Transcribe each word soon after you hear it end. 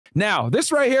Now,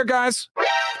 this right here, guys,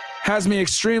 has me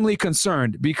extremely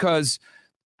concerned because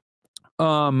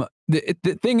the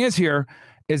thing is here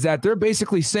is that they're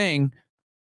basically saying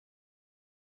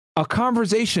a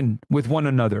conversation with one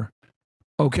another.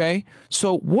 Okay,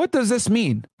 so what does this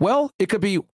mean? Well, it could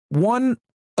be one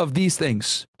of these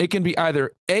things. It can be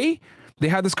either A, they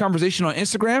had this conversation on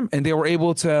Instagram and they were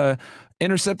able to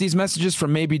intercept these messages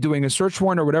from maybe doing a search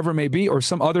warrant or whatever it may be, or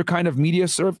some other kind of media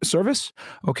service.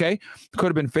 Okay, it could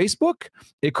have been Facebook.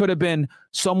 It could have been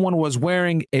someone was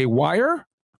wearing a wire.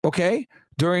 Okay,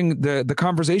 during the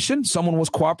conversation, someone was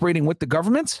cooperating with the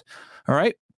government. All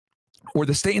right, or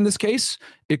the state in this case.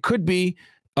 It could be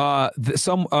they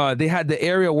had the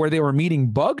area where they were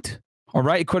meeting bugged. All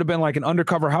right, it could have been like an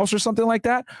undercover house or something like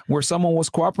that where someone was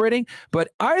cooperating. But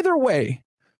either way,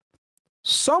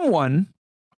 someone,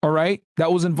 all right, that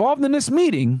was involved in this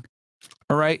meeting,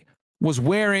 all right, was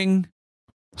wearing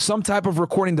some type of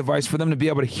recording device for them to be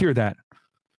able to hear that.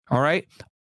 All right,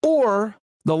 or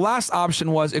the last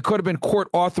option was it could have been court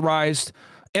authorized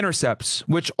intercepts,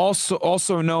 which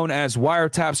also known as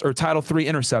wiretaps or Title III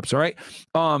intercepts. All right,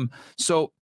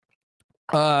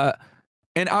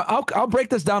 and I'll break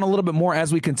this down a little bit more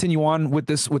as we continue on with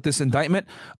this indictment,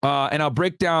 and I'll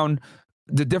break down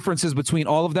the differences between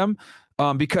all of them,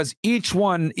 because each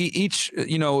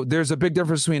there's a big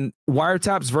difference between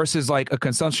wiretaps versus like a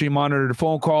consensually monitored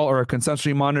phone call or a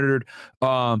consensually monitored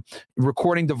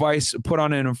recording device put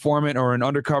on an informant or an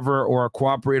undercover or a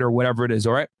cooperator or whatever it is.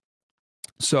 All right.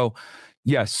 So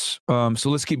yes. So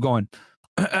let's keep going.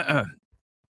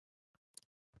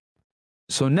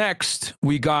 So next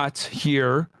we got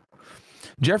here,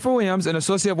 Jeffrey Williams, an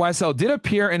associate of YSL, did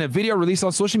appear in a video released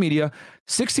on social media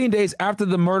 16 days after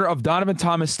the murder of Donovan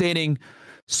Thomas, stating,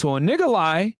 "So a nigga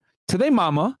lie to their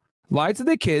mama, lie to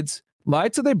their kids, lie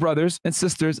to their brothers and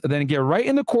sisters, and then get right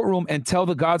in the courtroom and tell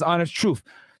the God's honest truth.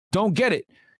 Don't get it.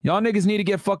 Y'all niggas need to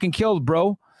get fucking killed,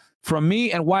 bro. From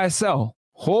me and YSL."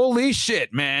 Holy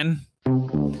shit, man.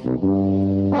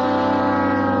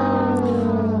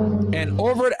 An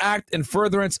overt act in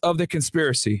furtherance of the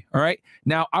conspiracy. All right.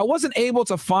 Now, I wasn't able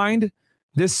to find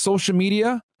this social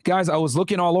media, guys. I was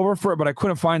looking all over for it, but I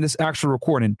couldn't find this actual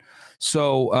recording.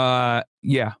 So,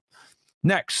 yeah.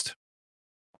 Next,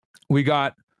 we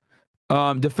got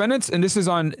defendants, and this is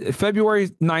on February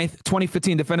 9th,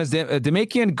 2015. Defendants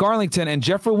Demakian Garlington and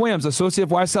Jeffrey Williams, associate of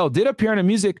YSL, did appear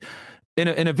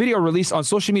in a video released on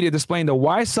social media displaying the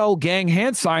YSL gang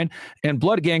hand sign and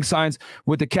blood gang signs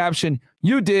with the caption,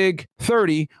 "You dig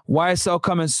 30, YSL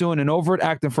coming soon, an overt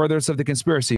act in furtherance of the conspiracy."